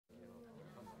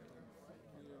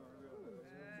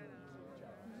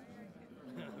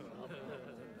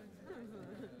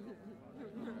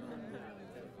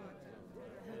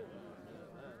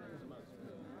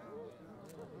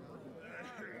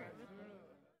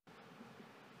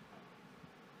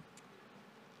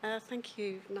Thank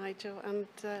you, Nigel, and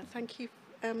thank you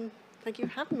for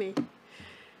having me.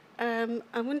 I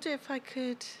wonder if I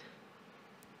could.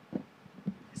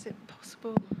 Is it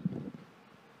possible?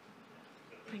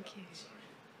 Thank you.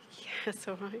 Yes,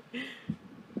 all right.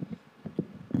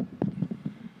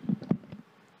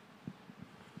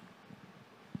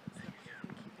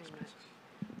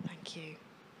 Thank you.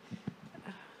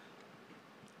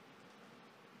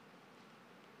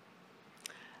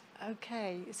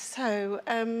 Okay, so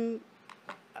I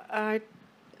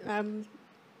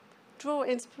draw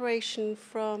inspiration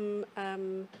from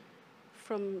the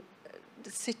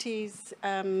cities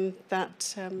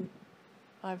that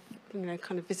I've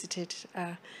kind of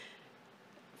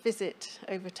visit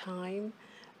over time.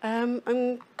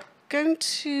 I'm going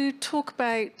to talk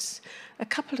about a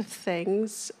couple of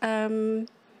things. I'm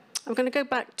going to go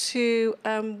back to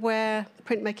where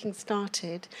printmaking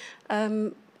started.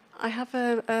 I have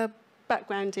a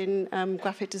background in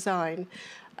graphic design,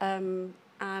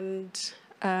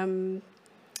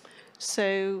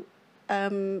 so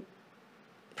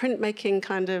printmaking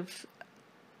kind of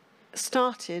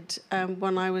started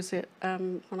when I was at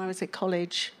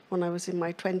college, when I was in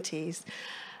my 20s.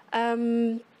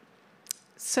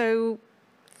 So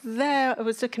there I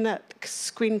was looking at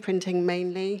screen printing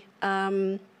mainly,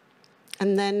 and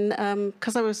then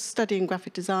because I was studying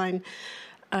graphic design,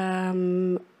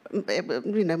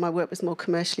 my work was more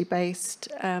commercially based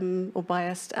or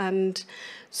biased, and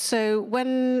so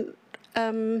when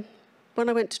I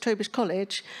went to Trowbridge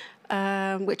College,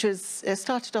 which it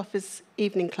started off as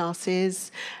evening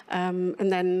classes,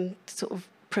 and then sort of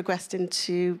progressed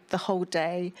into the whole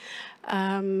day,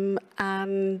 and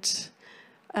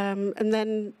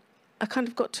then I kind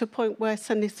of got to a point where I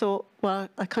suddenly thought, well,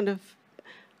 I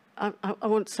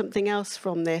want something else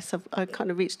from this. I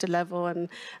kind of reached a level and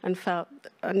felt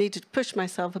I needed to push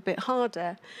myself a bit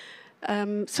harder.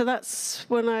 So that's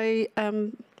when I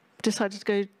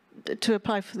decided to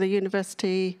apply for the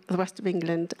University of the West of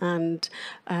England, and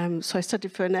so I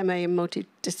studied for an MA in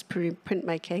multidisciplinary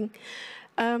printmaking.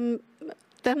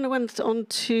 Then I went on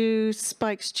to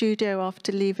Spike Studio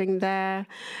after leaving there.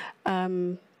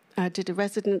 I did a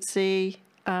residency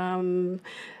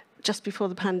just before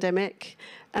the pandemic.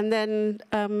 And then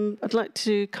I'd like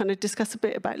to kind of discuss a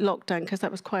bit about lockdown, because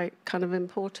that was quite kind of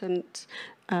important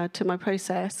to my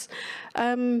process.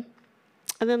 And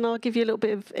then I'll give you a little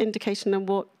bit of indication on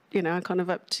what I'm kind of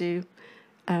up to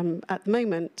at the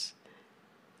moment.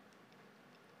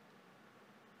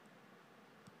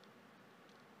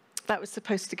 That was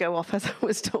supposed to go off as I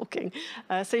was talking.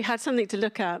 So you had something to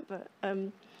look at, but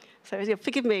so yeah,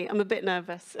 forgive me, I'm a bit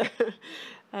nervous.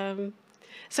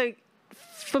 So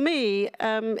for me,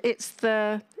 it's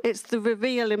the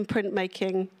reveal in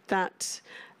printmaking that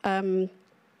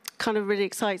kind of really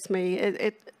excites me.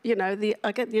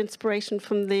 I get the inspiration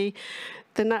from the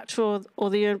natural or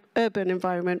the urban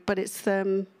environment, but it's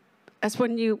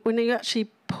when you actually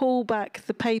pull back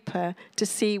the paper to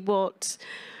see what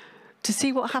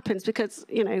happens, because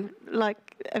like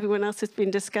everyone else has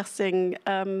been discussing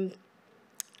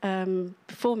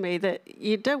before me, that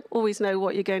you don't always know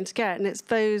what you're going to get, and it's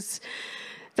those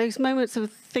moments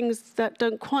of things that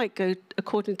don't quite go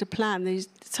according to plan.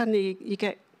 Suddenly you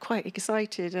get quite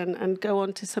excited and go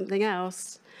on to something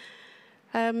else.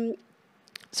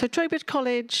 So Trowbridge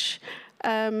College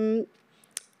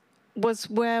was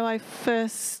where I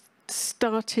first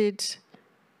started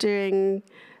doing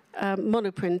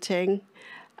monoprinting.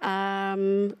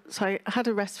 So I had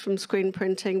a rest from screen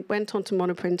printing, went on to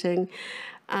monoprinting,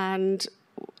 and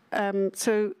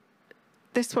so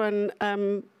this one,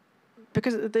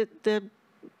 because the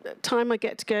time I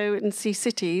get to go and see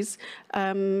cities,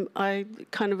 I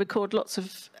kind of record lots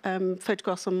of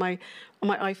photographs on my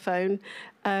iPhone,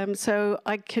 so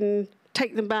I can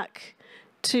take them back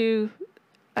to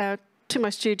my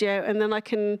studio, and then I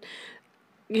can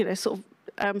sort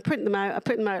of print them out. I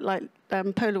print them out like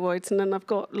Polaroids, and then I've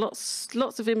got lots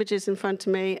of images in front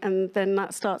of me, and then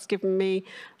that starts giving me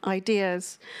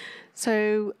ideas.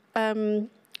 So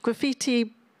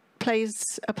graffiti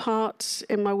plays a part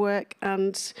in my work,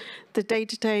 and the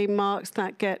day-to-day marks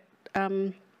that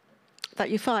that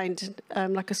you find,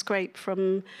 like a scrape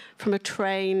from a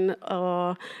train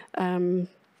or a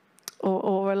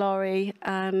lorry,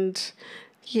 and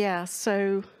yeah.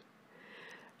 So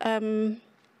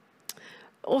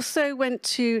also went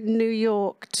to New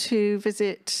York to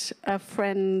visit a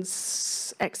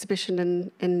friend's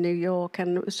exhibition in New York,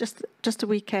 and it was just a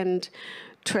weekend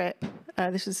trip.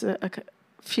 This was a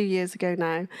few years ago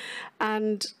now,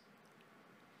 and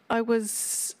I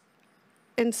was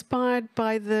inspired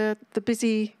by the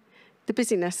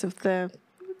busyness of the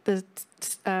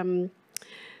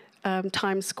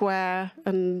Times Square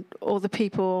and all the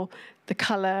people, the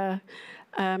colour,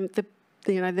 the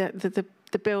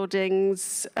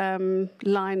buildings,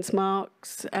 lines,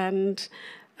 marks, and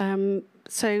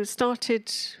so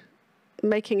started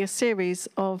making a series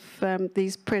of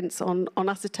these prints on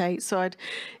acetate. So I'd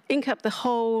ink up the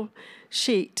whole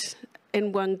sheet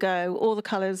in one go, all the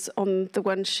colours on the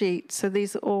one sheet. So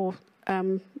these are all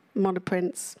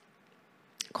monoprints.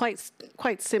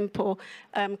 Quite simple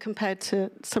compared to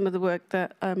some of the work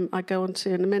that I go on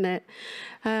to in a minute.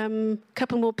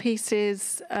 Couple more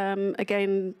pieces.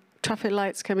 Again, traffic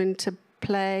lights come into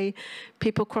play,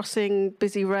 people crossing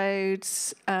busy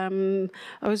roads. I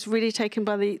was really taken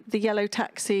by the yellow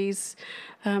taxis.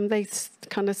 They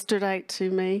kind of stood out to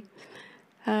me.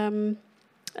 And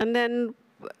then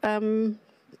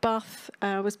Bath,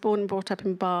 I was born and brought up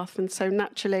in Bath, and so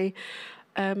naturally,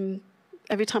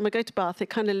 every time I go to Bath, it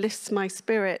kind of lifts my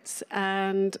spirits,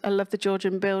 and I love the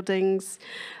Georgian buildings,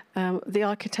 the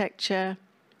architecture,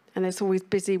 and it's always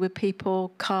busy with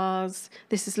people, cars.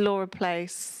 This is Laura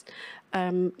Place,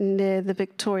 near the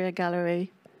Victoria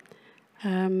Gallery.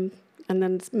 And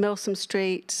then Milsom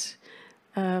Street,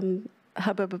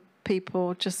 hubbub of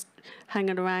people just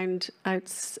hanging around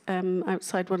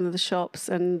outside one of the shops,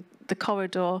 and the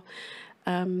corridor.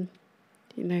 I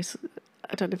don't know if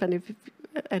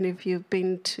any of you have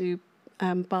been to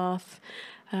Bath.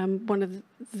 One of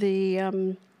the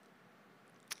kind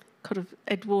of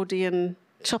Edwardian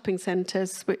shopping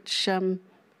centres, which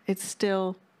is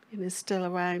still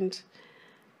around.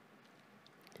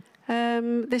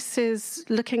 This is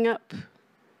looking up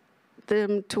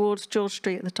towards George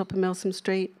Street at the top of Milsom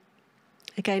Street.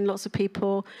 Again, lots of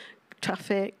people,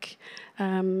 traffic,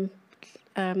 the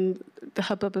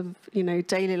hubbub of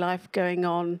daily life going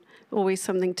on. Always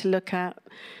something to look at,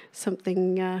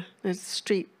 something a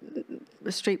street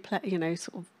play,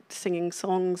 sort of singing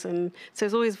songs, and so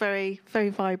it's always very, very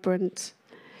vibrant.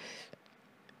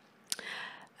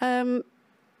 Now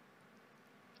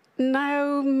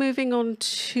moving on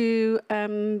to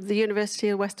the University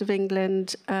of West of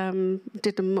England,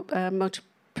 did a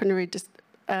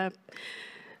multidisciplinary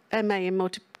MA in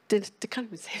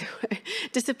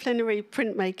disciplinary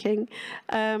printmaking.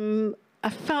 I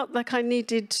felt like I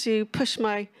needed to push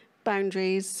my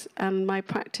boundaries and my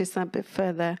practice a bit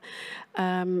further,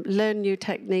 learn new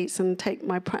techniques and take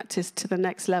my practice to the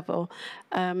next level.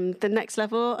 The next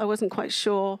level, I wasn't quite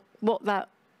sure what that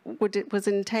was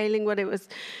entailing, what it was.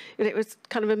 It was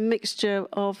kind of a mixture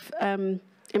of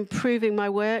improving my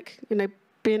work.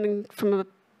 Being from a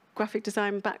graphic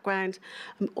design background,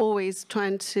 I'm always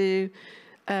trying to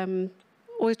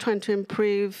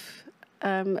improve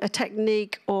a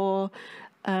technique, or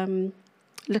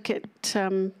look at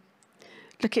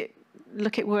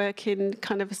work in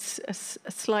kind of a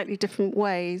slightly different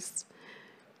ways.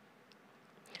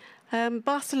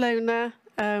 Barcelona.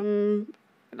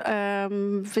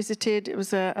 Visited. It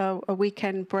was a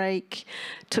weekend break.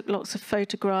 Took lots of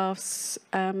photographs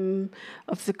of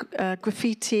the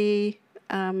graffiti,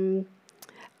 and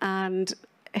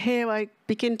here I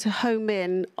begin to home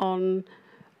in on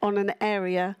an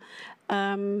area,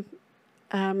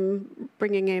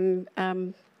 bringing in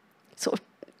sort of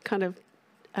kind of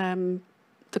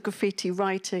the graffiti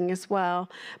writing as well.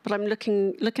 But I'm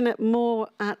looking at more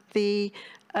at the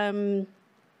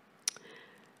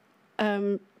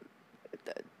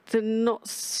not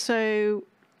so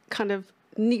kind of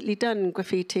neatly done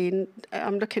graffiti.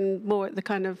 I'm looking more at the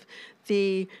kind of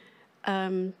the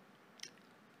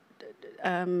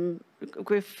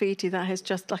graffiti that has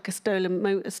just like a stolen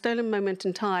moment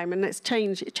in time, and it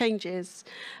changes.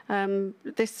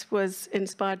 This was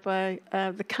inspired by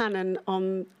the cannon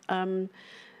on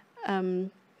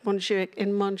Montjuic,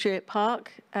 in Montjuic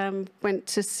Park. Went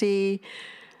to see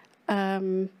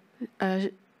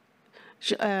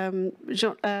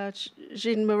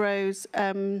Jean Moreau's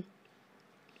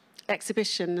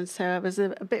exhibition, and so it was a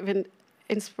bit of an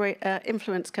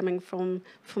influence coming from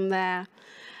there.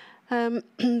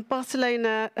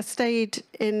 Barcelona, I stayed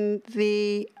in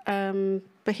the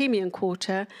Bohemian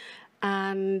Quarter,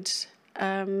 and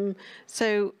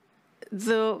so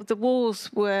the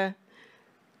walls were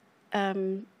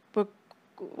kind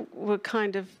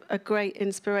of a great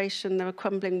inspiration. There were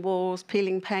crumbling walls,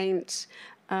 peeling paint.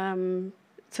 So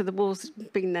the walls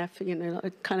have been there for,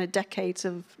 kind of decades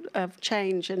of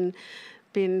change and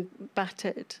being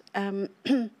battered.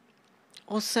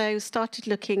 Also started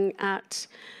looking at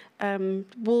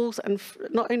walls, and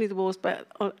not only the walls, but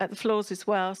at the floors as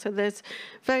well. So there's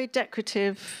very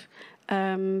decorative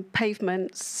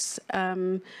pavements.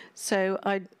 So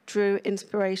I drew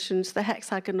inspirations, the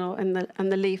hexagonal and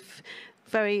the leaf,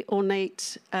 very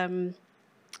ornate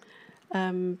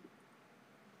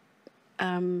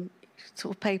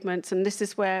sort of pavements, and this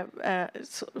is where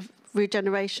sort of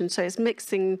regeneration. So it's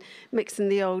mixing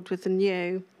the old with the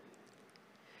new.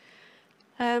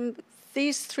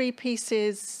 These three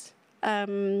pieces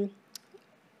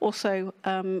also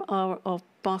are of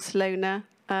Barcelona.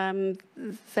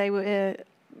 They were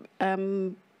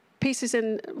pieces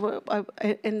in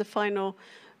the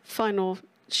final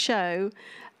show.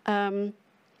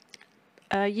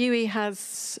 UE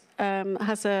has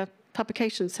a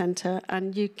publication centre,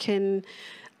 and you can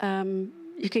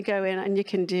go in and you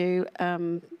can do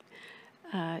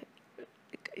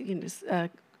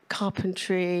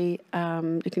carpentry.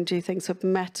 You can do things with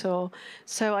metal.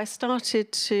 So I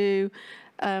started to.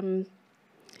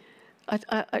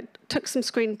 I took some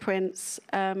screen prints,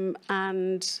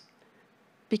 and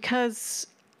because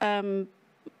I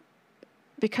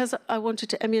wanted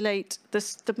to emulate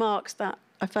the marks that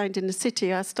I found in the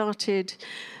city, I started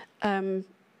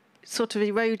sort of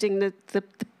eroding the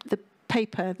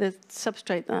paper, the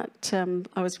substrate that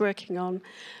I was working on,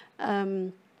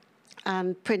 and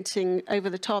printing over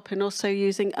the top, and also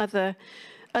using other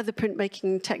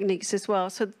printmaking techniques as well.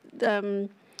 So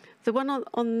the one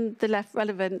on the left,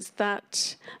 Relevance,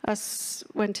 that I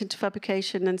went into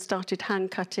fabrication and started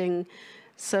hand cutting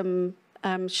some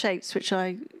shapes, which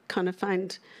I kind of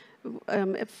found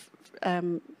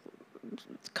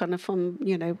kind of from,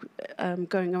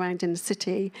 going around in the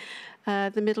city.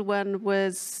 The middle one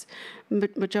was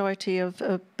majority of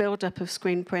build-up of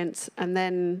screen prints, and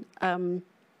then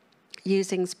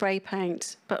using spray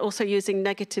paint, but also using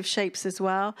negative shapes as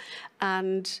well,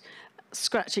 and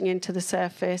scratching into the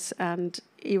surface and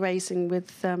erasing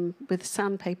with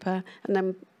sandpaper, and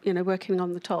then working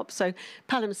on the top. So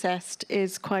palimpsest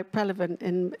is quite relevant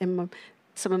in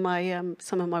some of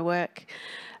my work.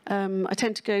 I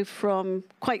tend to go from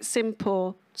quite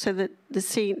simple, so that the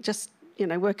scene, just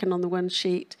working on the one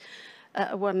sheet,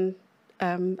 one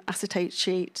acetate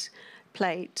sheet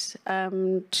plate,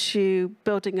 to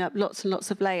building up lots and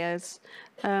lots of layers.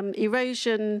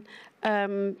 Erosion.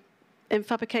 In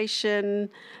fabrication,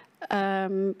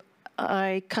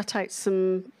 I cut out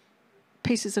some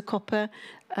pieces of copper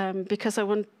because I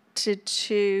wanted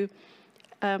to.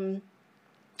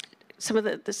 Some of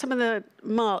the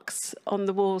marks on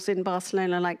the walls in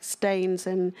Barcelona, like stains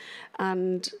and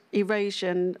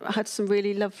erosion, had some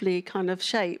really lovely kind of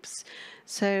shapes.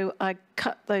 So I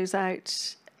cut those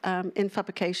out in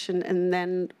fabrication and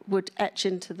then would etch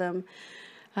into them.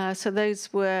 So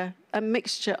those were a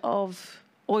mixture of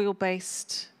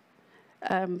oil-based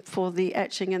for the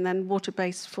etching, and then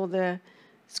water-based for the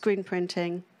screen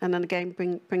printing, and then again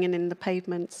bringing in the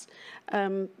pavements.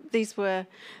 These were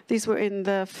in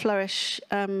the Flourish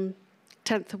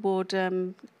 10th Award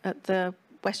at the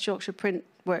West Yorkshire Print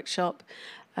Workshop,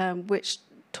 which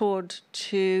toured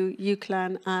to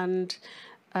UCLan and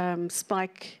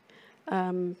Spike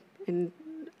in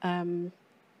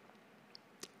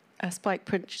a Spike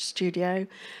Print Studio,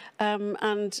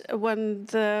 and won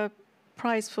the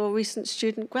prize for recent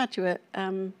student graduate.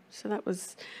 So that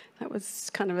was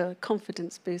kind of a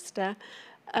confidence booster.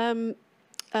 And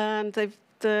the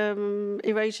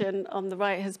erosion on the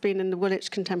right has been in the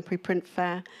Woolwich Contemporary Print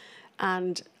Fair,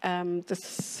 and the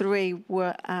three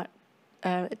were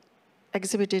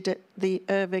exhibited at the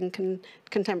Irving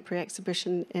Contemporary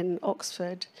Exhibition in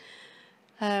Oxford.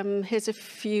 Here's a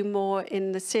few more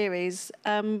in the series.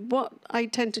 What I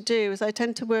tend to do is I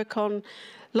tend to work on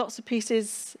lots of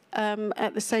pieces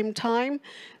at the same time.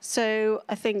 So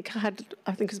I think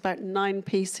it was about 9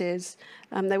 pieces.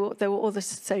 They were all the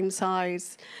same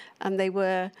size, and they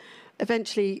were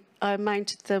eventually I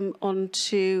mounted them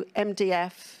onto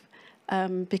MDF,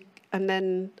 and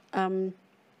then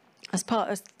as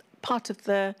part of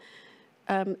the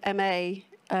MA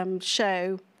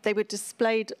show, they were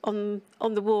displayed on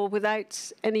the wall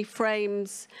without any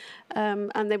frames,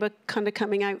 and they were kind of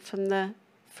coming out from the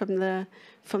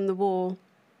wall.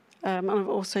 And I've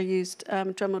also used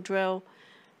Dremel drill,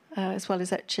 as well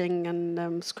as etching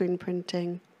and screen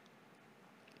printing.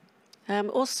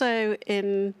 Also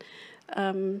in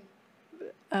on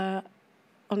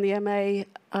the MA,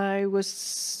 I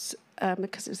was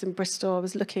because it was in Bristol, I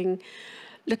was looking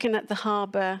at the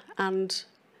harbour and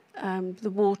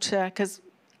the water, because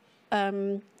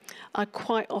I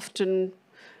quite often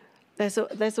there's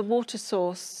a water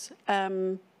source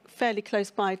fairly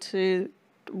close by to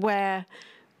where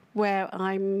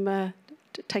I'm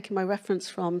taking my reference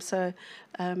from. So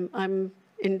I'm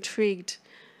intrigued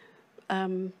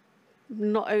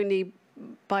not only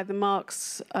by the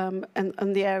marks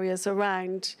and the areas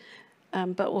around,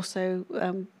 but also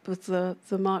with the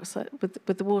marks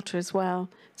with the water as well.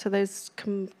 So those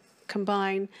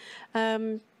combine.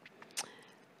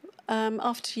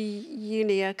 After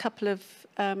uni, a couple of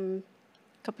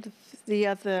the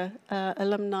other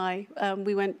alumni,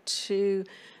 we went to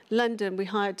London. We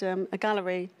hired a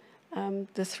gallery,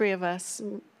 the three of us.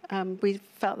 We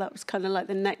felt that was kind of like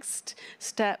the next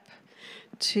step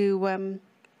to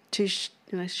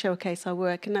showcase our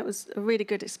work, and that was a really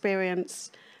good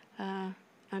experience,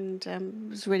 and it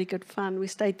was really good fun. We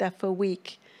stayed there for a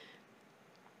week.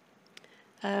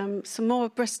 Some more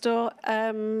of Bristol.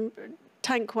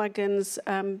 Tank wagons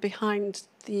behind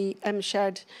the M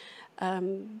shed.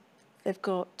 They've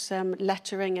got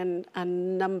lettering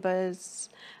and numbers,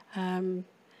 and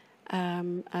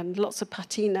lots of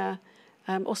patina.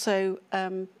 Also,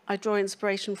 I draw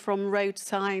inspiration from road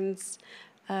signs,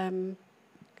 and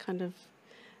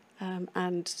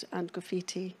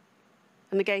graffiti.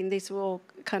 And again, these were all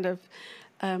kind of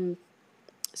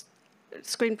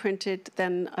screen printed.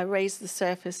 Then I raised the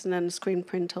surface and then a screen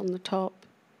print on the top.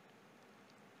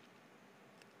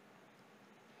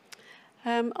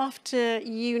 After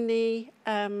uni,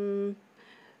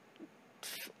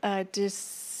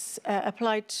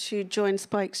 applied to join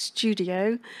Spike's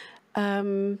studio,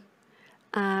 and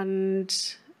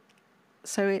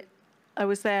so I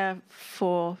was there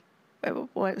for,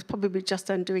 well, it was probably just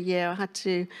under a year. I had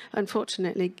to,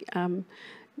 unfortunately,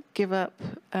 give up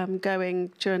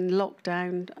going during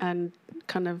lockdown, and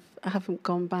kind of I haven't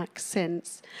gone back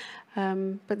since.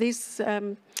 But these are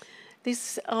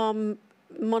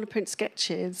monoprint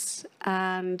sketches,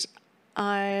 and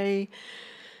I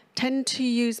tend to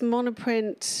use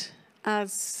monoprint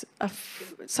as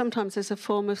sometimes as a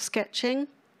form of sketching.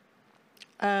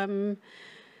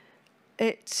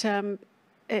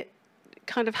 It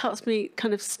kind of helps me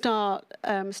kind of start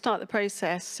the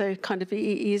process, so kind of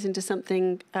ease into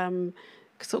something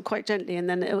sort of quite gently, and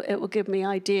then it will give me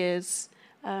ideas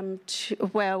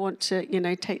of where I want to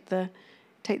take the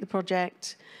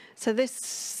project. So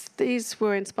these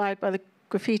were inspired by the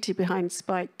graffiti behind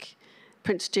Spike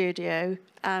Print Studio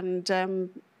and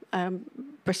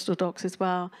Bristol Docks as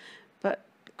well. But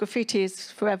graffiti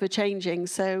is forever changing,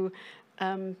 so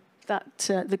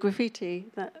the graffiti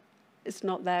that is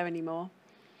not there anymore.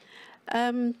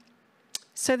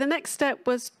 So the next step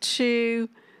was to,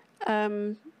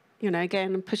 again,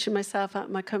 I'm pushing myself out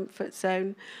of my comfort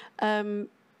zone. I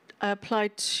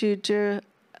applied to do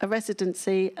a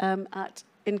residency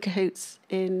in Cahoots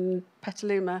in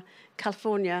Petaluma,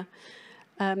 California.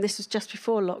 This was just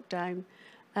before lockdown.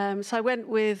 So I went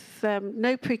with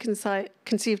no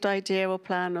preconceived idea or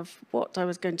plan of what I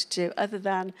was going to do, other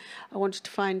than I wanted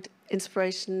to find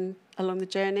inspiration along the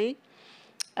journey,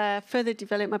 further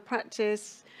develop my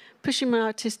practice, pushing my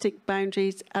artistic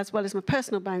boundaries as well as my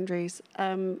personal boundaries.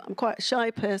 I'm quite a shy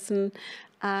person,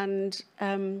 and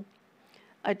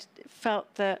I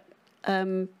felt that I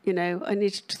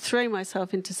needed to throw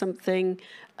myself into something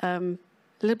a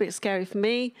little bit scary for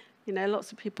me.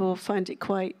 Lots of people find it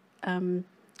quite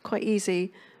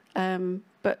easy,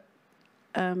 but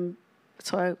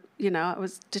so I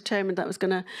was determined that I was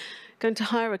going to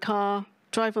hire a car,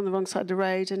 drive on the wrong side of the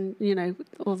road, and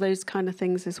all those kind of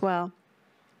things as well,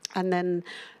 and then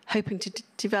hoping to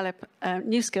develop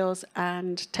new skills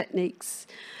and techniques,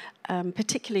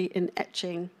 particularly in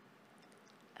etching.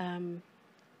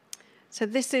 So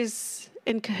this is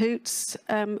in Cahoots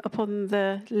up on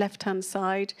the left-hand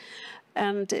side,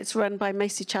 and it's run by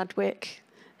Macy Chadwick,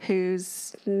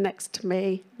 who's next to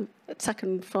me,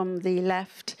 second from the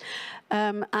left.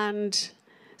 And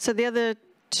so the other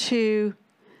two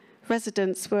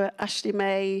residents were Ashley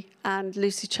May and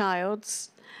Lucy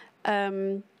Childs.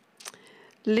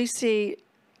 Lucy,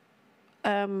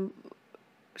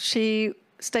 she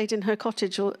stayed in her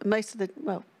cottage all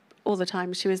the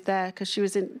time she was there, because she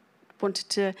wanted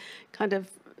to kind of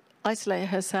isolate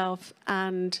herself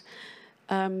and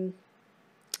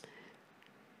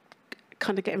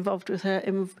kind of get involved with her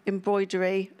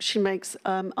embroidery. She makes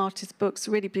artist books,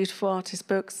 really beautiful artist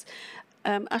books.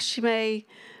 Ashley May,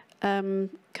 kind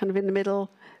of in the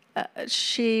middle,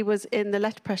 she was in the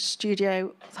letterpress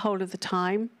studio the whole of the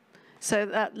time, so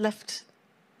that left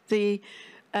the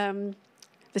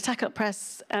tack-up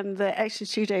press and the etching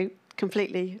studio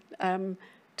completely for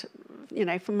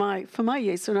my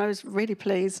use, and I was really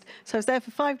pleased. So I was there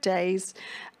for 5 days.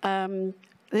 The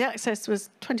access was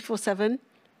 24/7,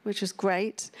 which was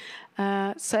great.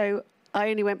 So I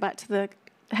only went back to the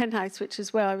hen house, which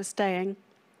is where I was staying,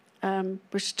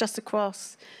 which is just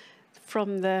across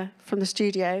from the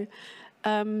studio.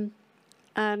 And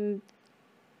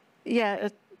yeah,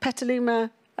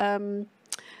 Petaluma,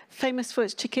 famous for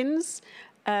its chickens.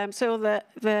 So all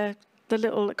the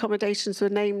little accommodations were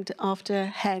named after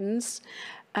hens.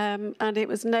 and it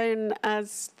was known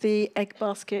as the egg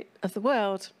basket of the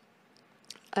world.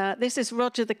 This is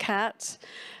Roger the cat.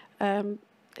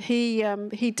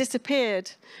 He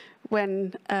disappeared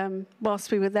when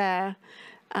whilst we were there,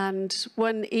 and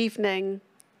one evening,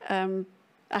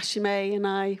 Ashley May and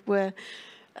I were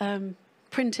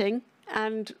printing,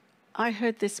 and I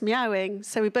heard this meowing,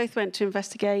 so we both went to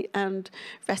investigate and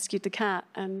rescued the cat.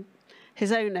 And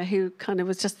his owner, who kind of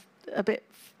was just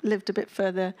lived a bit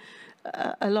further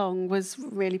along, was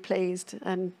really pleased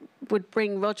and would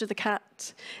bring Roger the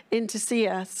cat in to see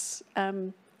us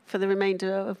for the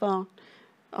remainder of our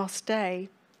stay.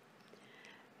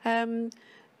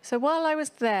 So while I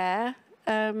was there,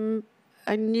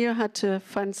 I knew I had to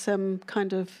find some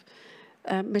kind of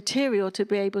material to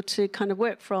be able to kind of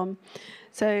work from.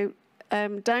 So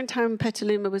downtown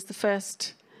Petaluma was the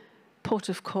first port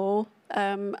of call,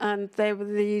 and there were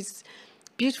these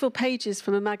beautiful pages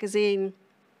from a magazine,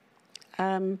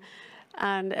 and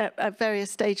at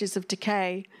various stages of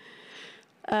decay.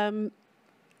 And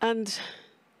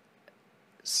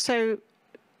so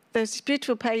there's these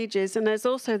beautiful pages, and there's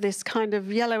also this kind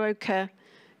of yellow ochre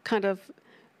kind of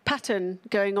pattern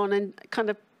going on and kind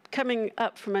of coming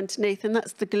up from underneath, and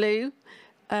that's the glue,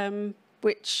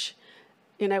 which,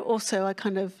 you know, also I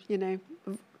kind of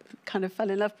fell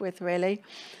in love with, really.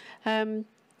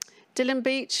 Dillon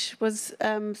Beach was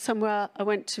somewhere I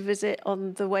went to visit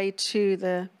on the way to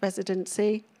the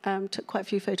residency. Took quite a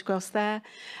few photographs there.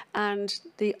 And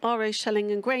the RO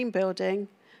Shelling and Grain building,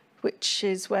 which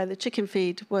is where the chicken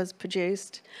feed was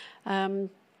produced.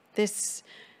 This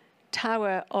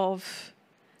tower of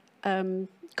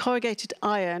corrugated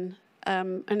iron,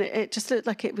 and it just looked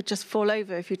like it would just fall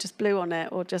over if you just blew on it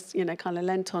or just, you know, kind of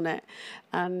leant on it.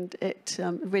 And it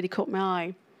really caught my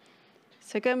eye.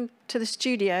 So going to the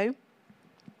studio.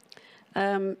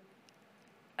 So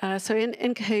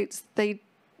in Cahoots,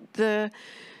 the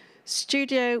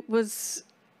studio was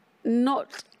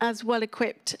not as well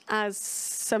equipped as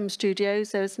some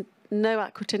studios. There was no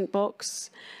aquatint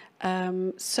box.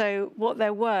 So what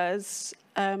there was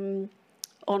on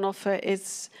offer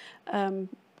is,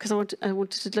 because I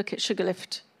wanted to look at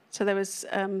Sugarlift. So there was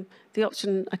the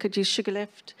option I could use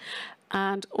Sugarlift.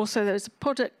 And also there was a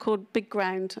product called Big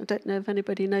Ground. I don't know if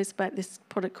anybody knows about this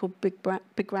product called Big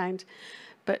Ground.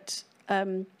 But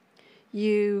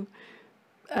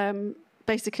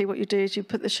basically what you do is you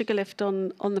put the Sugarlift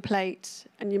on the plate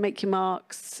and you make your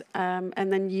marks, and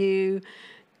then you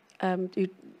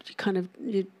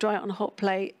dry it on a hot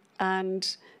plate,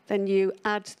 and then you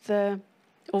add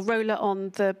or roll it on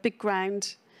the Big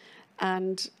Ground,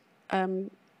 and then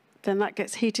that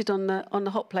gets heated on the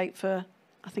hot plate for,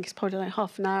 I think it's probably like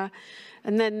half an hour,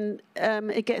 and then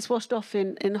it gets washed off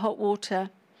in hot water,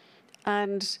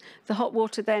 and the hot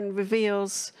water then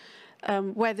reveals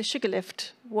where the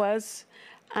Sugarlift was,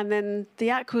 and then the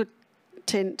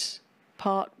aquatint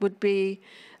part would be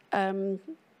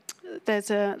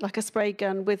there's a spray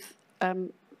gun with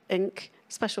ink,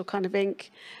 special kind of ink,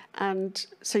 and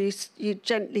so you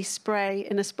gently spray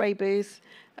in a spray booth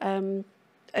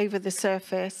over the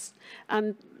surface.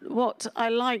 And what I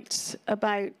liked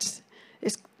about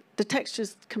is the texture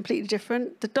is completely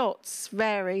different. The dots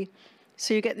vary,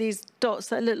 so you get these dots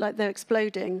that look like they're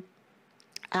exploding,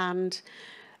 and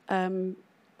they're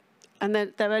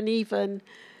uneven,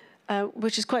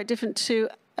 which is quite different to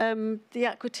the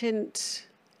aquatint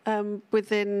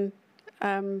within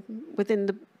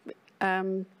the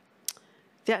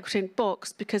aquatint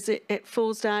box, because it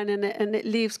falls down and it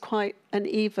leaves quite an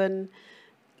even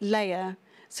layer.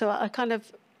 So I kind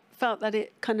of felt that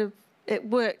it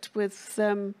worked with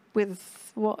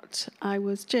what I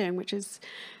was doing, which is,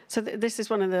 so this is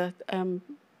one of the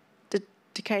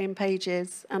decaying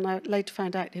pages, and I later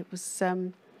found out it was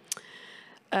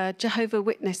Jehovah's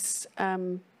Witness,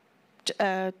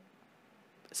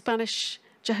 Spanish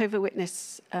Jehovah's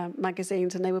Witness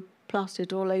magazines, and they were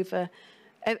plastered all over,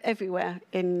 everywhere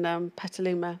in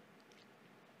Petaluma.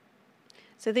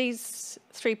 So these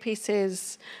 3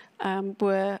 pieces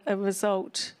were a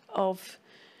result of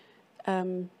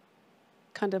kind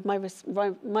of my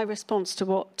response to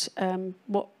what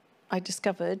I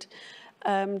discovered.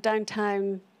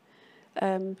 Downtown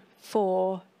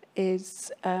 4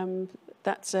 is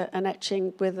that's an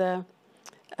etching with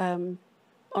on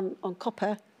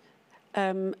copper,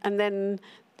 and then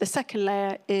the second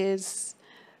layer is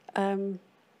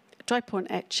dry point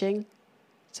etching,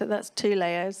 so that's 2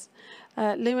 layers.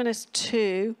 Luminous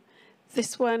 2,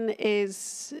 this one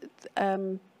is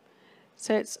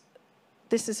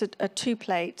this is a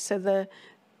 2-plate, so the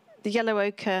yellow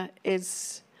ochre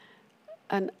is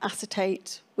an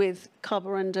acetate with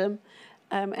carborundum,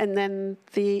 and then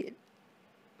the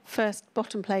first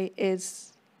bottom plate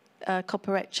is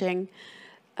copper etching,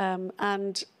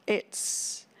 and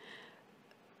it's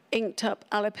inked up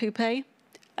à la poupée,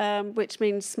 which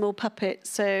means small puppet.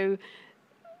 So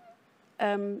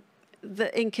the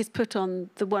ink is put on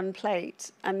the one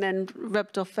plate and then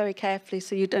rubbed off very carefully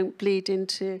so you don't bleed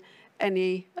into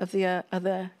any of the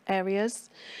other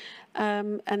areas.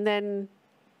 And then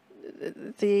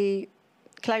the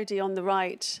cloudy on the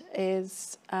right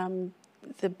is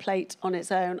the plate on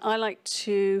its own. I like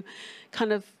to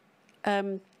kind of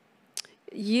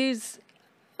use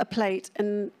a plate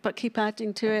but keep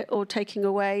adding to it or taking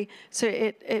away, so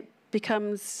it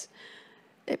becomes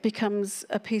a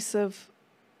piece of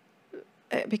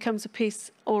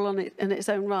all on it in its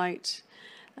own right.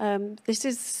 This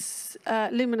is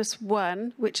Luminous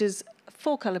 1, which is a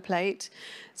 4-colour plate.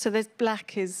 So there's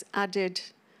black is added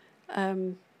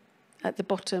at the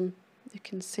bottom. You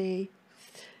can see.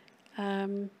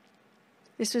 So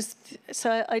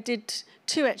I did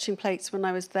 2 etching plates when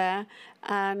I was there,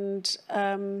 and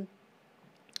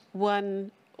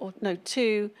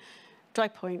 2 dry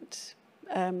point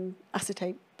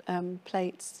acetate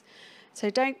plates. So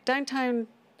Downtown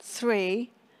 3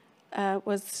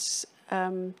 was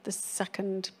the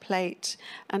second plate,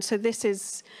 and so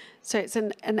it's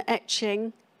an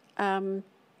etching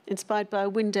inspired by a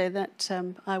window that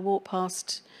I walked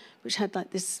past, which had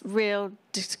like this real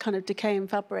kind of decaying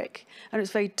fabric, and it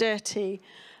was very dirty,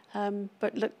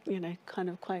 but looked, kind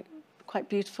of quite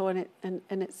beautiful in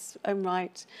its own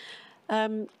right.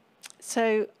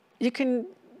 So you can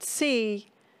see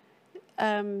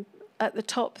at the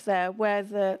top there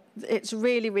where it's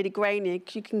really, really grainy.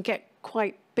 You can get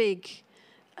quite big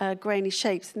grainy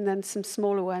shapes, and then some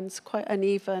smaller ones, quite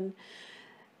uneven.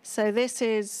 So this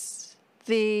is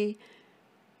the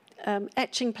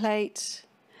etching plate,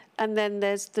 and then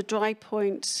there's the dry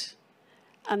point,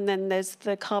 and then there's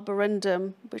the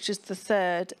carborundum, which is the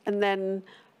third, and then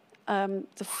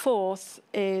the fourth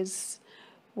is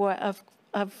where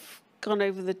I've gone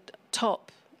over the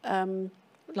top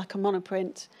like a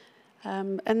monoprint,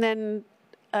 and then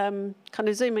kind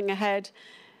of zooming ahead,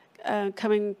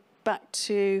 coming back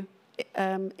to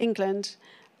England.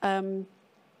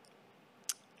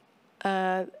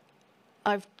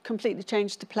 I've completely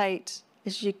changed the plate,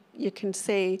 as you can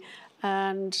see,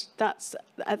 and that's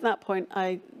at that point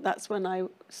that's when I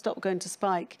stopped going to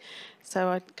Spike. So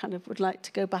I kind of would like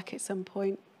to go back at some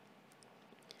point.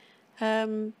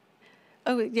 Oh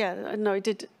yeah, no, I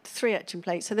did 3 etching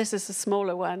plates. So this is a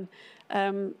smaller one.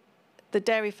 The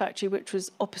dairy factory, which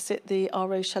was opposite the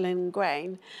RO Shelling and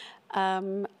Grain,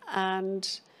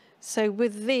 and so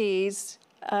with these,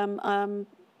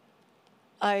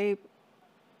 I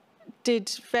did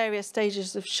various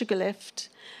stages of sugar lift,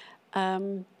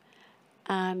 and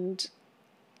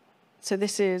so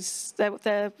this is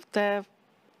they're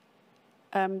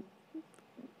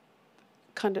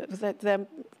kind of they're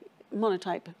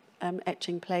monotype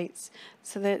etching plates.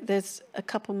 So there's a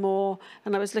couple more,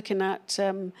 and I was looking at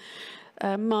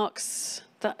marks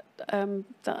that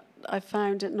I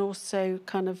found, and also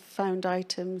kind of found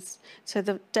items. So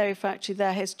the dairy factory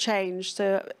there has changed,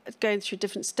 so going through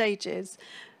different stages,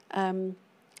 rather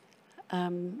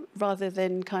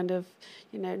than kind of,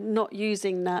 not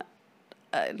using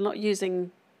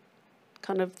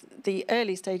kind of the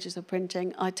early stages of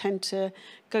printing. I tend to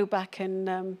go back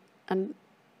and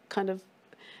kind of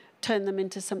turn them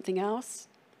into something else.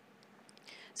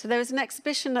 So there was an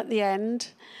exhibition at the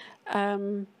end.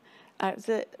 The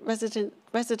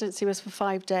residency was for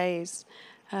 5 days,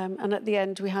 and at the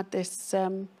end we had this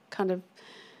kind of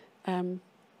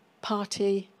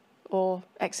party or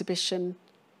exhibition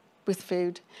with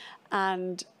food,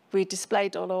 and we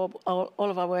displayed all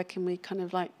of our work, and we kind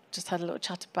of like just had a little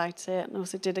chat about it, and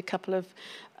also did a couple of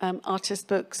artist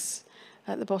books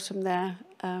at the bottom there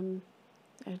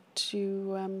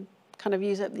to kind of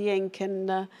use up the ink,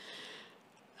 and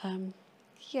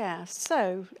yeah.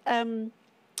 So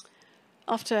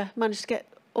after I managed to get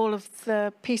all of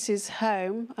the pieces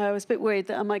home, I was a bit worried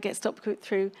that I might get stopped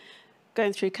going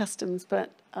through customs,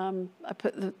 but I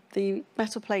put the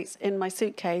metal plates in my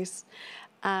suitcase,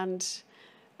 and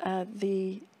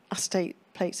the acetate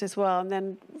plates as well, and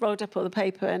then rolled up all the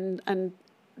paper and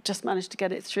just managed to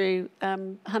get it through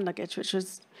hand luggage, which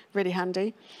was really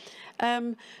handy.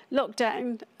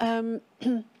 Lockdown,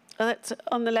 that's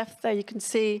on the left there, you can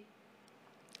see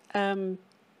one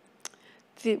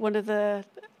of the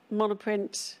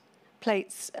monoprint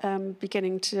plates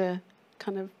beginning to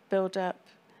kind of build up.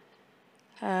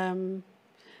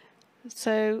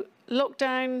 So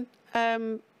lockdown,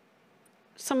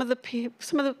 some of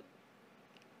the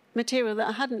material that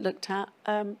I hadn't looked at,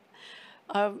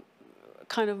 I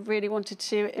kind of really wanted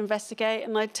to investigate,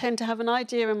 and I tend to have an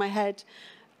idea in my head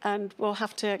and will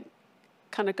have to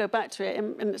kind of go back to it,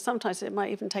 and sometimes it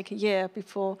might even take a year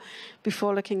before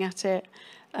looking at it.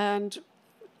 And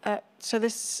so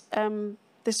this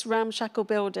ramshackle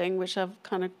building, which I've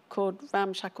kind of called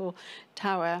Ramshackle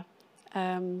Tower,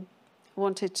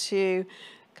 wanted to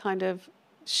kind of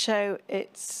show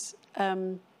its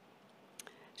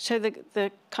show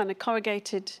the kind of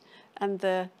corrugated and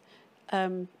the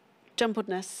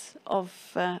jumbledness of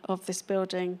this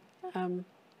building.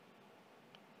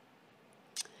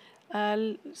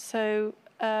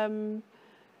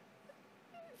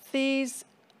 These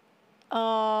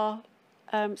are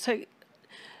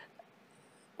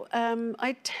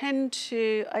I tend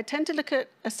to look at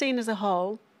a scene as a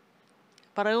whole,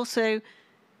 but I also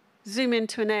zoom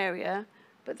into an area,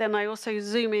 but then I also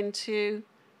zoom into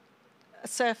a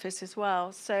surface as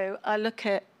well. So I look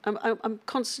at, I'm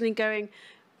constantly going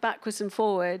backwards and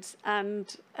forwards,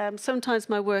 and sometimes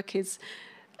my work is,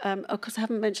 of course I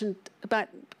haven't mentioned about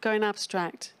going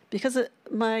abstract, because of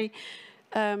my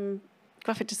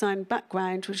graphic design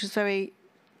background, which is very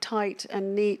tight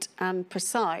and neat and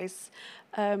precise.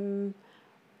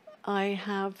 I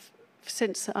have,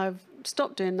 since I've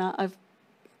stopped doing that, I've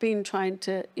been trying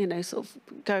to, sort of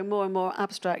go more and more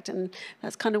abstract, and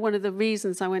that's kind of one of the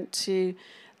reasons I went to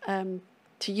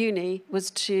uni, was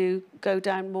to go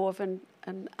down more of an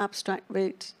abstract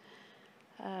route.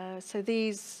 So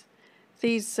these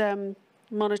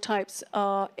monotypes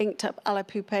are inked up à la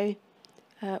poupée,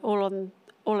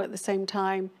 all at the same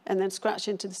time, and then scratched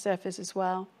into the surface as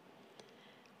well.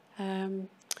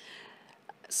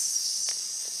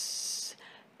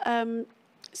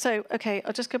 So okay,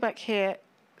 I'll just go back here.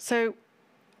 So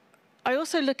I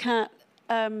also look at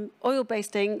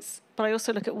oil-based inks, but I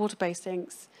also look at water-based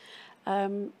inks.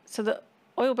 So the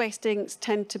oil-based inks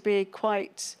tend to be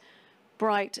quite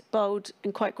bright, bold,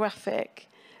 and quite graphic.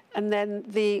 And then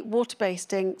the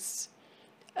water-based inks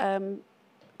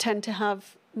tend to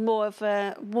have more of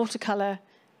a watercolor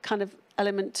kind of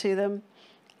element to them.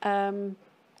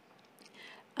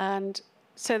 And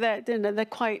so they're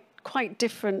quite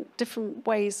different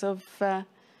ways of,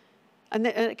 and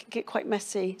it can get quite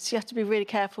messy. So you have to be really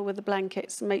careful with the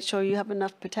blankets and make sure you have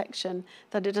enough protection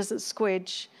that it doesn't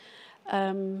squidge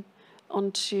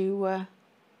onto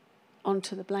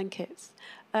the blankets.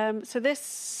 So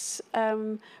this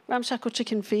ramshackle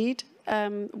chicken feed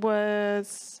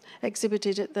was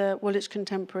exhibited at the Woolwich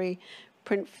Contemporary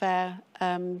Print Fair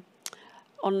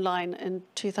online in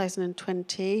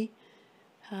 2020.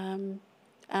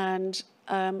 And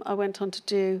I went on to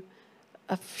do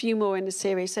a few more in the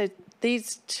series. So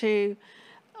these two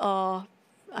are,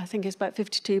 I think it's about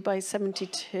 52 by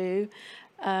 72.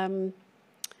 And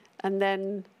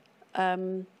then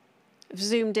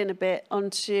zoomed in a bit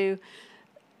onto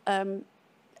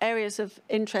areas of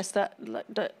interest that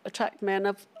attract me. And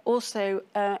I've also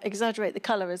exaggerate the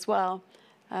colour as well,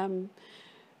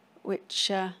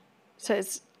 which, so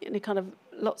it's kind of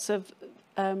lots of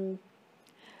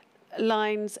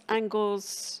lines,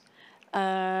 angles,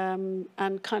 and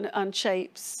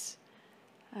shapes,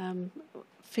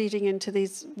 feeding into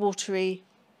these watery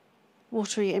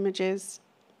images.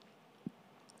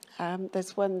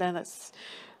 There's one there that's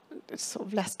sort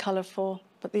of less colourful,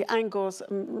 but the angles,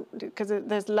 because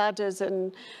there's ladders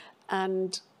and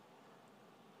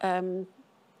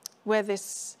where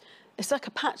it's like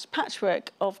a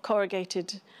patchwork of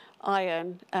corrugated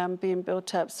iron being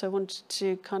built up. So I wanted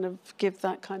to kind of give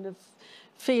that kind of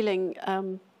feeling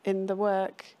in the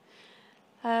work.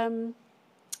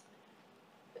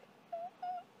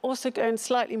 Also going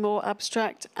slightly more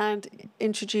abstract and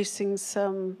introducing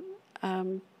some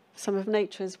of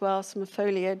nature as well, some of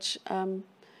foliage,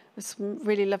 with some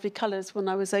really lovely colours when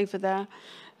I was over there.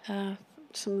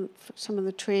 Some of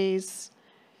the trees.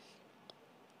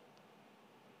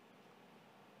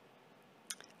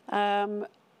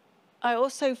 I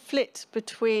also flit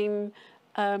between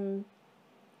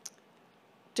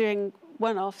doing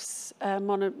one-offs,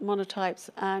 monotypes,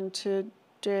 and to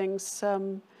doing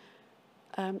some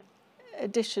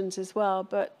editions as well.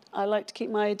 But I like to keep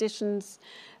my editions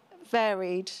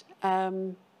varied.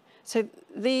 So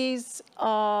these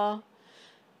are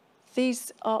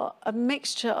a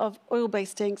mixture of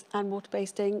oil-based inks and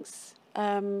water-based inks.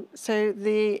 So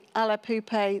the à la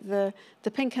poupée,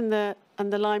 the pink and the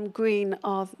lime green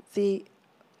are the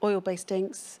oil-based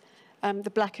inks.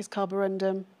 The black is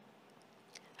carborundum.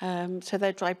 So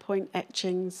they're dry point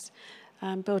etchings,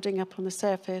 building up on the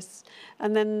surface,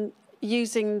 and then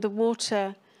using the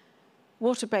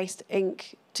water-based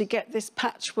ink to get this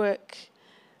patchwork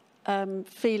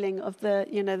feeling of the,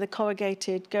 the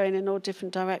corrugated going in all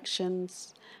different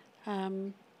directions.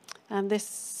 And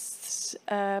this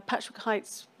Patchwork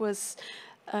Heights was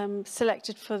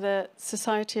selected for the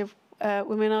Society of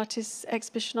Women Artists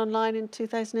exhibition online in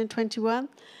 2021.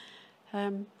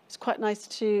 It's quite nice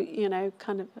to,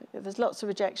 there's lots of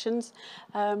rejections,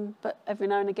 but every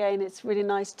now and again it's really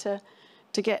nice to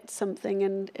get something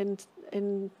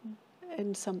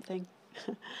in something.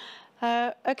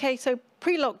 Okay, so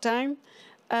pre-lockdown,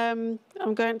 I'm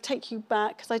going to take you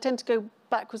back, because I tend to go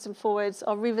backwards and forwards.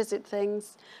 I'll revisit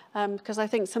things, because I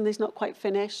think something's not quite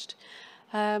finished.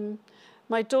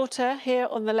 My daughter here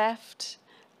on the left,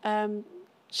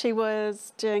 she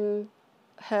was doing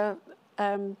her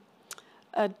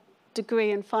a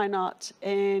degree in fine art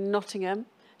in Nottingham.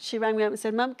 She rang me up and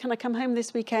said, "Mum, can I come home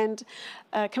this weekend?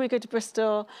 Can we go to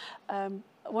Bristol? I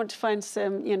want to find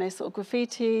some, sort of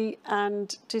graffiti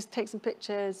and just take some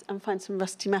pictures and find some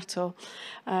rusty metal."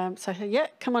 So I said, "Yeah,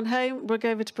 come on home. We'll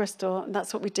go over to Bristol." And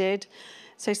that's what we did.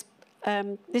 So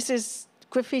this is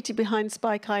graffiti behind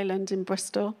Spike Island in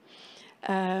Bristol,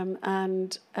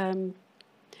 and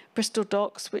Bristol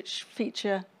docks, which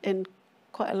feature in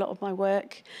quite a lot of my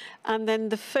work. And then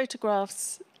the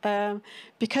photographs,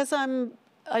 because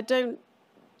I don't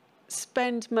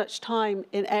spend much time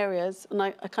in areas, and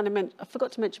I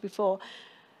forgot to mention before,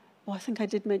 well, I think I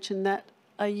did mention that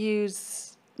I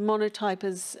use monotype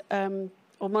as,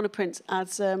 or monoprints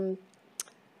as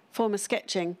form of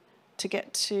sketching to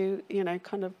get to,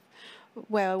 kind of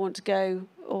where I want to go,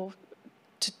 or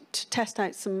to test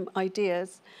out some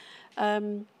ideas.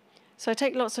 So I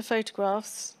take lots of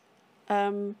photographs,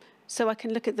 so I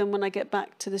can look at them when I get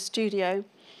back to the studio.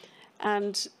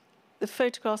 And the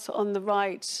photographs on the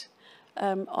right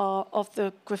are of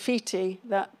the graffiti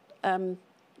that I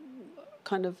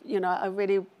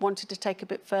really wanted to take a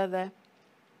bit further.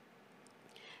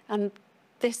 And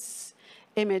this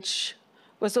image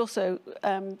was also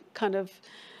kind of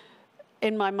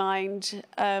in my mind,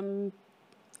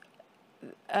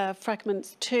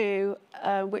 fragments 2,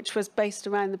 which was based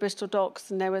around the Bristol docks,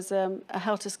 and there was a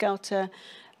helter-skelter,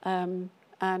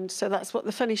 and so that's what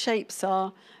the funny shapes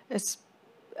are. It's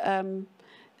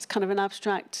kind of an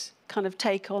abstract kind of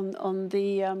take on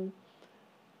the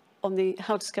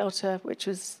helter-skelter, which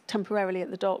was temporarily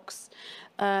at the docks.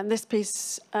 And this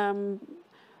piece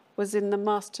was in the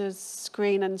Masters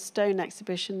Screen and Stone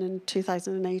exhibition in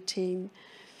 2018.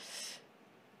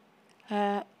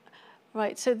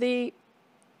 Right, so the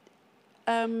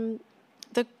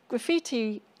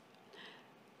graffiti,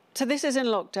 so this is in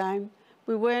lockdown.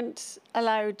 We weren't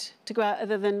allowed to go out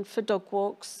other than for dog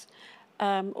walks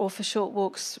or for short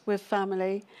walks with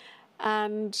family.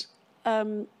 And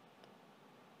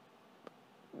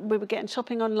we were getting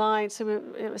shopping online, so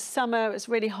it was summer, it was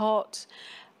really hot.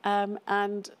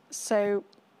 And so,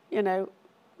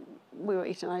 we were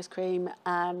eating ice cream,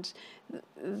 and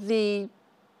the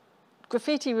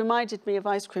graffiti reminded me of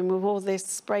ice cream with all this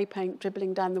spray paint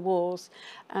dribbling down the walls.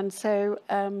 And so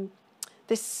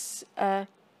this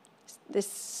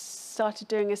started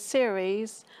doing a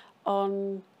series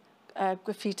on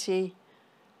graffiti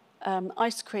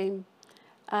ice cream.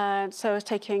 So I was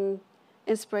taking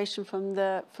inspiration from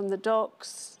the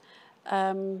docks,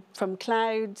 from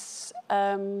clouds,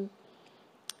 and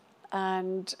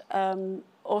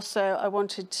also I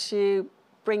wanted to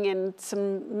bring in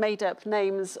some made-up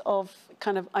names of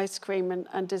kind of ice cream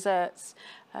and desserts,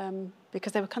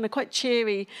 because they were kind of quite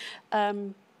cheery,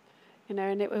 and we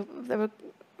were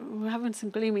having some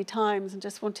gloomy times and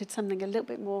just wanted something a little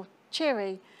bit more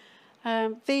cheery.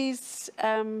 These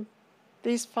 5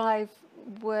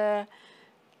 were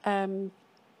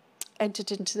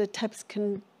entered into the Tebs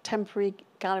Contemporary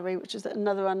Gallery, which is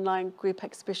another online group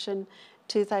exhibition,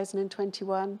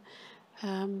 2021,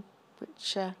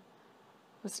 which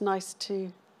was nice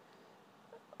to,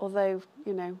 although,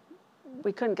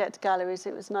 we couldn't get to galleries,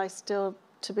 it was nice still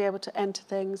to be able to enter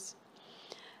things.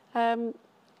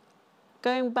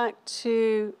 Going back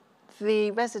to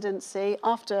the residency,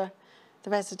 after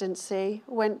the residency,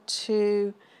 went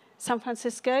to San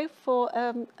Francisco for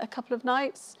a couple of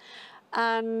nights,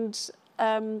 and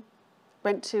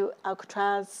went to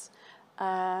Alcatraz,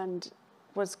 and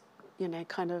was,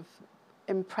 kind of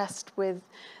impressed with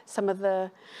some of the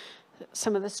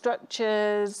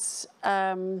structures,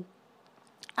 and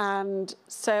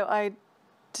so I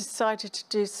decided to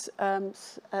do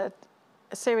a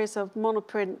series of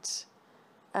monoprints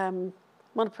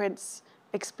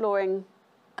exploring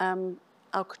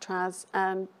Alcatraz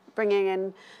and bringing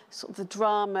in sort of the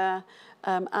drama,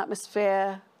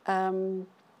 atmosphere, and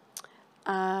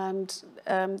and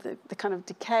the kind of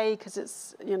decay, because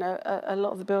it's, you know, a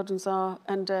lot of the buildings are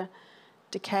under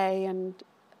decay, and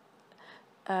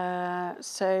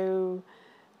so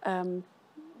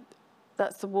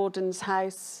that's the warden's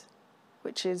house,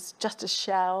 which is just a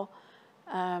shell,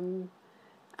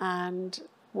 and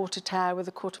water tower with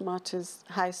the quartermaster's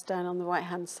house down on the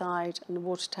right-hand side, and the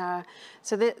water tower.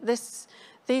 So these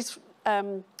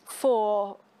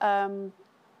four are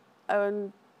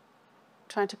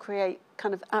trying to create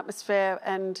kind of atmosphere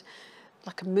and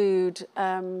like a mood,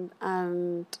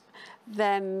 and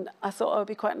then I thought it would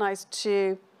be quite nice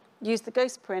to use the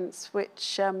ghost prints,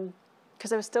 which because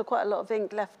there was still quite a lot of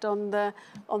ink left on the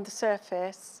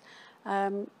surface,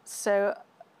 so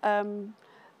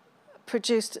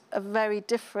produced a very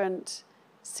different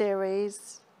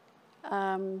series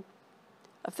of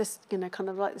this, you know, kind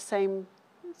of like the same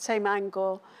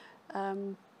angle,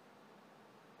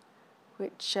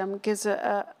 which gives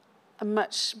a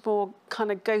much more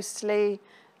kind of ghostly,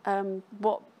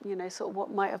 what, you know, sort of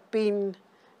what might have been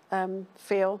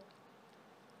feel.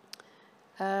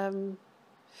 And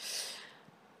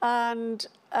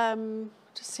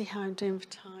just see how I'm doing for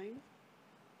time.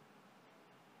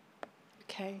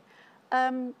 Okay.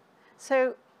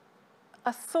 So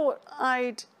I thought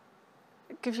I'd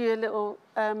give you a little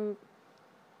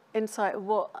insight of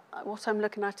what I'm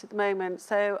looking at the moment.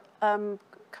 So kind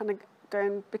of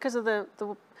going, because of the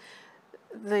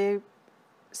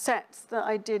sets that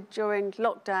I did during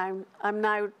lockdown, I'm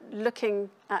now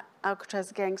looking at Alcatraz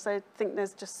again, because I think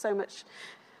there's just so much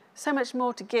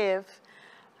more to give.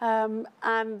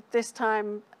 And this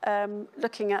time,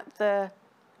 looking at the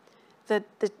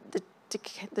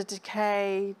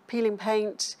decay, peeling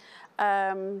paint.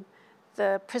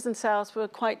 The prison cells were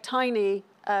quite tiny,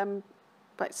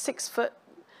 like 6 foot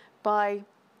by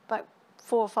about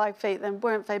 4 or 5 feet. They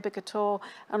weren't very big at all,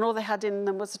 and all they had in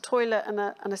them was a toilet and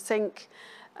a sink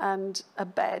and a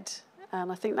bed. And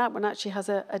I think that one actually has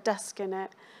a desk in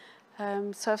it.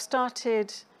 So I've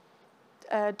started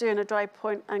doing a dry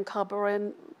point and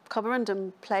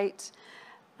carborundum plate,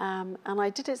 and I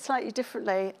did it slightly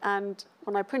differently, and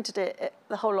when I printed it,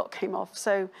 the whole lot came off.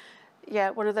 So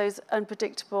yeah, one of those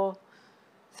unpredictable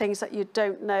things that you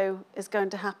don't know is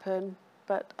going to happen.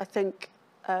 But I think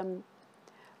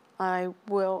I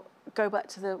will go back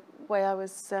to the way I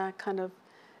was kind of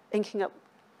inking up,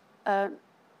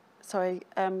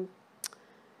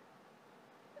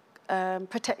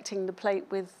 protecting the plate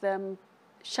with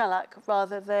shellac,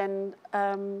 rather than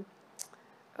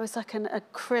it was like an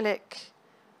acrylic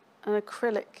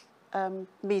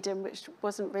medium, which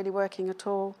wasn't really working at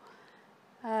all.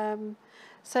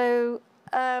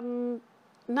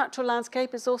 Natural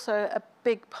landscape is also a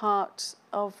big part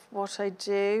of what I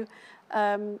do.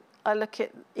 I look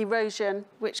at erosion,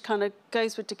 which kind of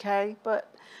goes with decay,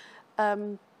 but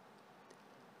and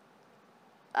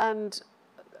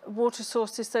water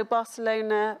sources, so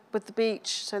Barcelona with the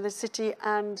beach, so the city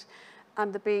and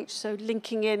the beach, so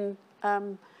linking in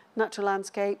natural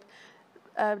landscape.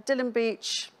 Dillon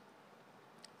Beach,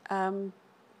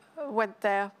 went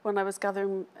there when I was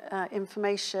gathering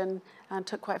information and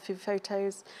took quite a few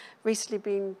photos. Recently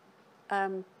been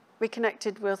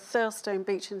reconnected with Thurlestone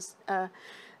Beach in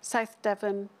South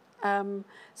Devon.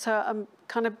 So I'm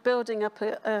kind of building up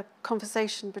a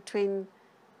conversation between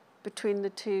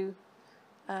the two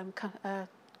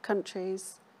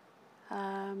countries.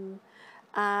 And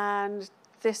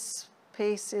this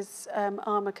piece is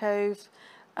Armour Cove.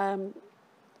 I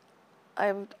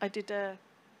did a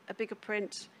bigger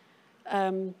print,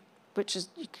 which is,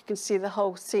 you can see the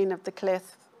whole scene of the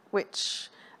cliff, which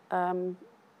I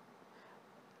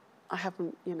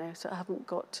haven't, so I haven't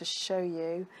got to show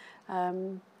you.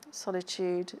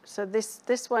 Solitude. So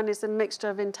this one is a mixture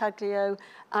of intaglio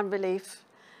and relief.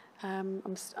 I'm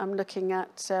looking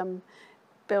at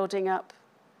building up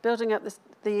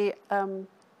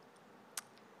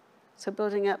so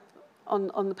building up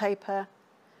on the paper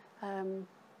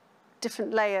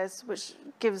different layers, which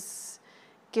gives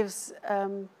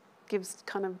kind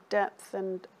of depth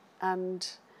and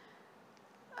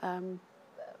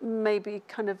maybe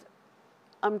kind of,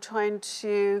 I'm trying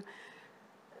to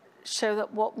show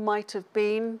that what might have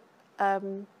been.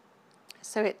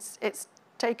 So it's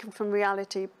taken from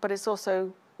reality, but it's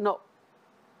also not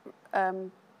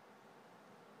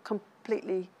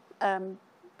completely,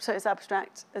 so it's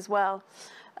abstract as well.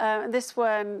 And this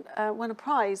one won a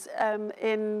prize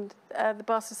in the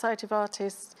Bath Society of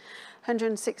Artists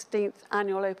 116th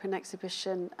Annual Open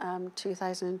Exhibition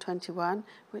 2021,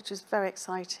 which was very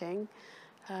exciting.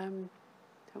 Don't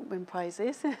win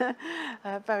prizes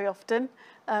very often,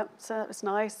 so that was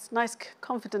nice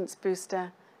confidence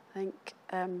booster, I think.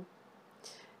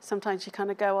 sometimes you kind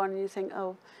of go on and you think,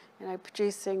 oh, you know,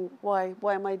 producing, why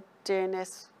am I doing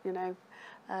this? You know,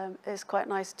 it's quite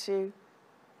nice to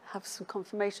have some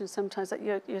confirmation sometimes that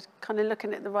you're kind of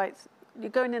looking at you're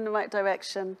going in the right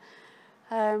direction.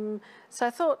 So I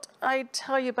thought I'd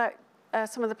tell you about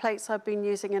some of the plates I've been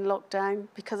using in lockdown,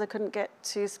 because I couldn't get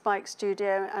to Spike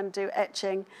Studio and do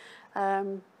etching.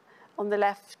 On the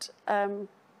left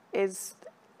is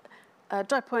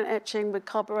dry point etching with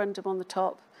carborundum on the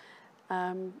top.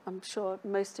 I'm sure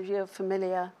most of you are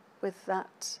familiar with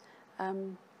that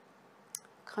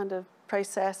kind of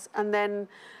process. And then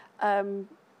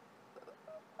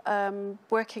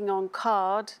working on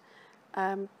card,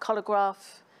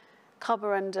 colograph,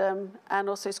 carborundum, and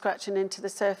also scratching into the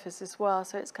surface as well.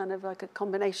 So it's kind of like a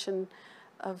combination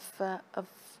of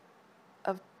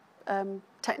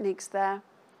techniques there.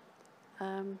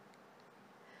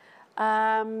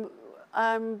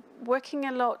 I'm working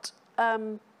a lot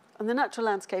on the natural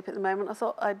landscape at the moment. I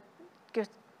thought I'd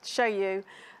show you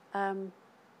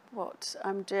what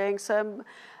I'm doing. So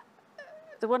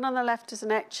the one on the left is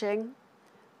an etching,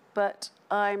 but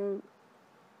I'm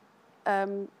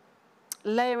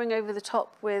layering over the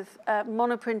top with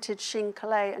monoprinted sheen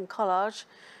clay and collage,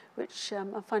 which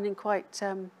I'm finding quite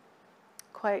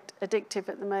addictive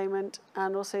at the moment,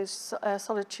 and also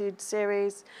Solitude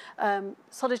series.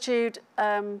 Solitude,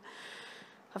 I've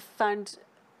found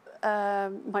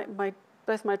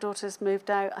both my daughters moved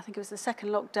out. I think it was the second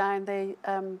lockdown. They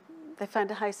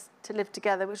found a house to live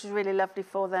together, which was really lovely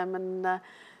for them, and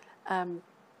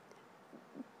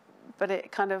but I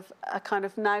kind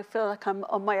of now feel like I'm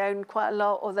on my own quite a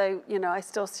lot, although, you know, I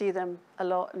still see them a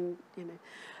lot, and, you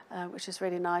know, which is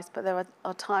really nice. But there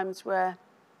are times where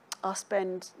I'll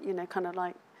spend, you know, kind of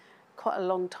like quite a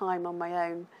long time on my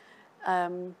own.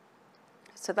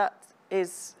 So that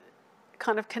is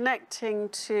kind of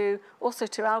connecting also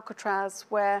to Alcatraz,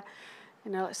 where,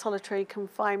 you know, like solitary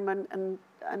confinement and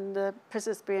the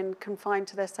prisoners being confined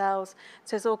to their cells.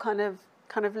 So it's all kind of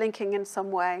linking in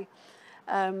some way.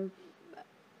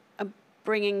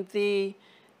 Bringing the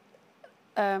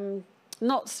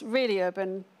not really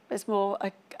urban, it's more,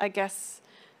 I guess,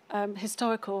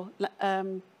 historical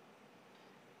kind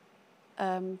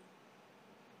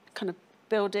of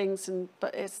buildings,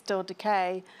 but it's still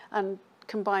decay, and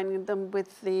combining them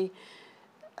with the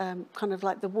kind of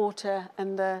like the water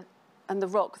and the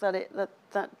rock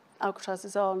that Alcatraz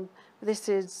is on. This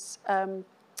is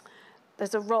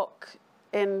there's a rock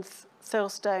in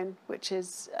Thurlestone, which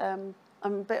is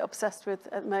I'm a bit obsessed with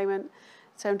at the moment.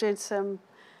 So I'm doing some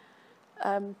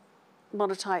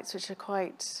monotypes, which are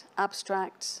quite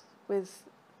abstract, with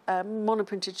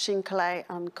monoprinted sheen clay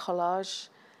and collage.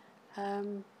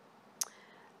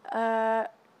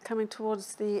 Coming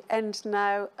towards the end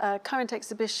now, current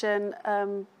exhibition,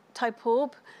 Type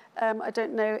Orb. I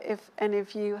don't know if any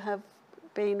of you have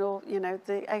been, or, you know,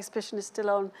 the exhibition is still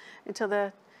on until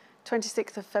the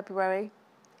 26th of February.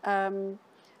 So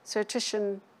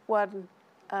Attrition 1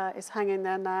 is hanging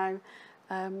there now.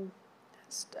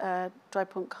 Dry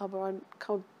point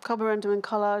carborundum and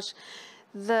collage.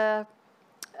 The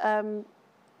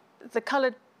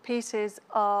coloured pieces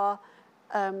are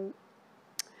when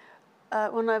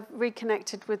I've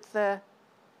reconnected with the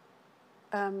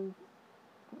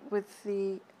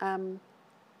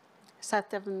South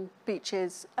Devon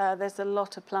beaches. There's a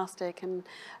lot of plastic and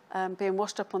being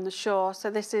washed up on the shore. So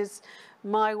this is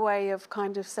my way of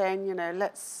kind of saying, you know,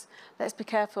 let's be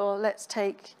careful. Let's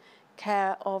take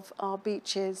care of our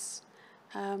beaches.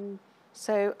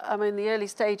 So I'm in the early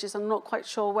stages. I'm not quite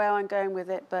sure where I'm going with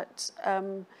it, but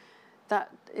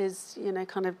that is, you know,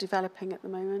 kind of developing at the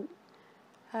moment.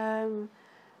 Yeah,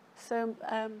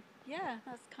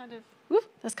 that's kind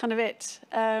of it.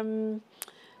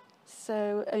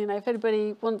 So, you know, if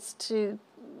anybody wants to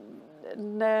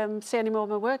see any more of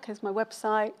my work, there's my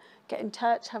website. Get in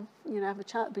touch, have a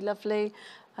chat. It'd be lovely.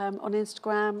 On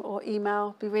Instagram or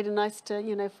email. It'd be really nice to,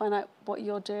 you know, find out what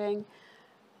you're doing,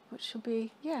 which should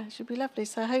be lovely.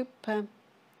 So I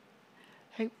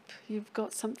hope you've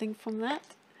got something from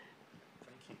that.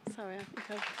 Thank you. Sorry, I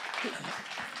think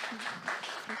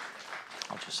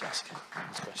I'll just ask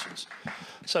these questions.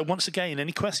 So once again,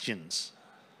 any questions?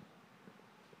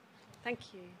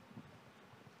 Thank you.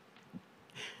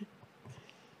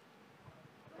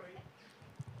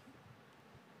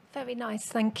 Very nice,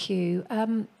 thank you.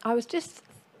 I was just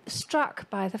struck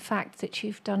by the fact that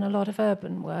you've done a lot of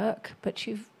urban work, but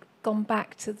you've gone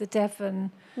back to the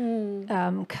Devon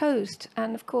coast.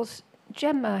 And of course,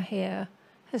 Gemma here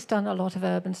has done a lot of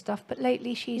urban stuff, but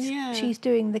lately she's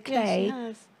doing the clay. Yes, she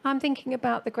has. I'm thinking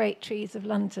about the great trees of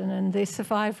London and the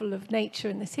survival of nature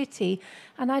in the city.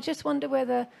 And I just wonder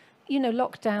whether, you know,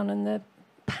 lockdown and the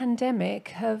pandemic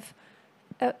have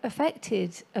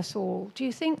affected us all. Do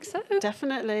you think so?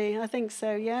 Definitely, I think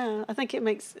so. Yeah, I think it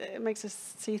makes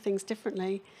us see things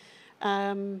differently.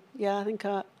 Yeah, I think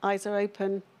our eyes are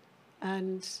open,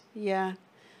 and yeah,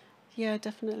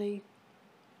 definitely,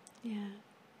 yeah.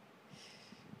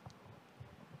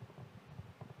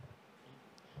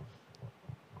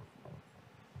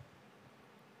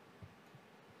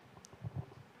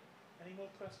 Any more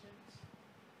questions?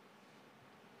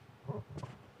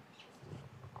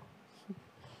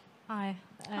 Hi.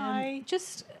 Hi.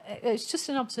 It's just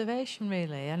an observation,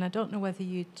 really, and I don't know whether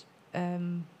you'd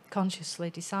consciously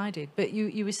decided, but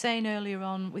you were saying earlier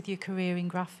on with your career in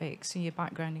graphics and your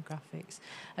background in graphics,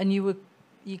 and you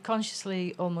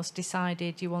consciously almost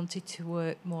decided you wanted to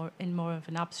work more of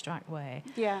an abstract way.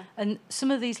 Yeah. And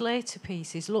some of these later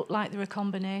pieces look like they're a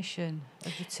combination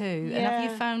of the two. Yeah. And have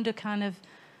you found a kind of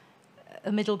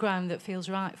a middle ground that feels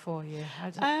right for you?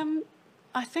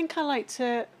 I think I like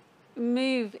to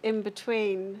move in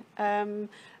between.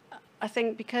 I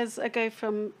think because I go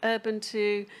from urban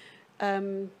to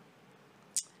the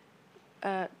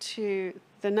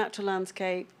natural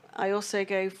landscape, I also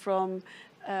go from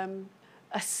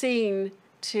a scene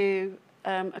to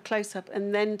a close-up,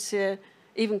 and then to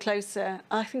even closer.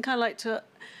 I think I like to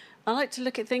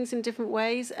look at things in different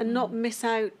ways and not miss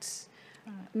out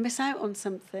on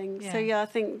something. Yeah. So yeah, I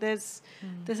think there's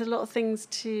a lot of things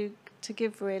to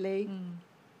give, really.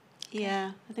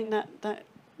 Yeah, I think that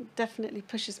definitely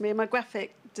pushes me. And my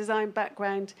graphic design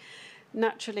background,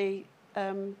 naturally,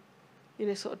 you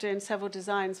know, sort of doing several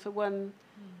designs for one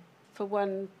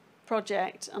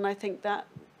project, and I think that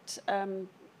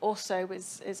also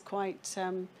is quite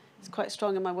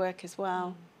strong in my work as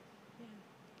well.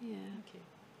 Yeah. Thank you.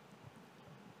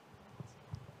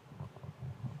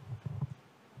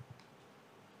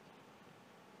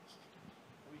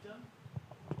 Are we done?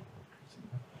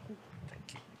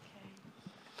 Thank you.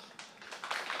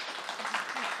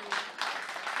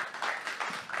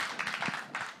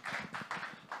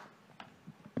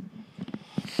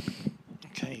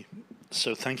 Okay,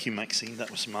 so thank you, Maxine.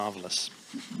 That was marvellous.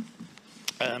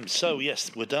 So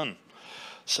yes, we're done.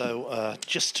 So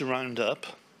just to round up,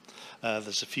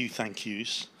 there's a few thank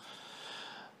yous.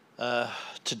 To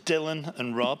Dylan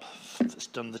and Rob, that's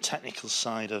done the technical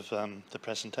side of the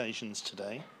presentations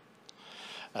today.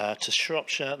 To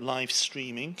Shropshire Live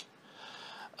Streaming,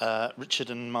 Richard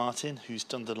and Martin, who's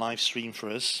done the live stream for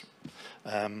us,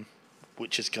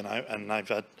 which has gone out, and I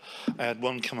had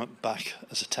one come up back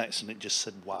as a text, and it just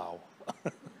said "wow,"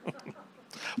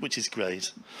 which is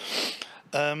great.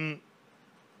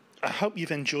 I hope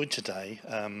you've enjoyed today.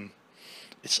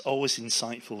 It's always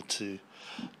insightful to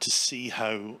see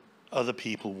how other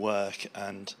people work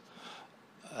and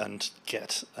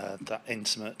get that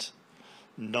intimate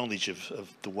knowledge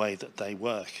of the way that they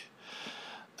work.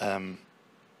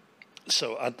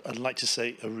 So I'd like to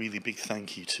say a really big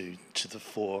thank you to the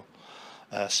four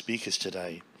speakers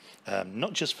today,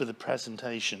 not just for the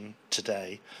presentation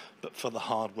today, but for the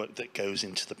hard work that goes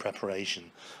into the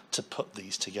preparation to put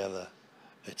these together.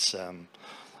 It's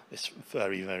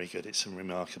very, very good. It's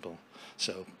remarkable.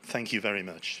 So thank you very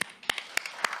much.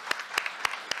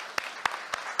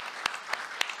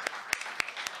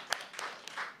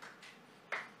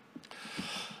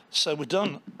 So we're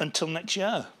done until next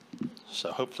year.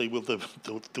 So hopefully there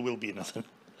will be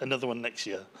another one next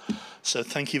year. So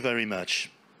thank you very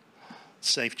much.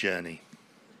 Safe journey.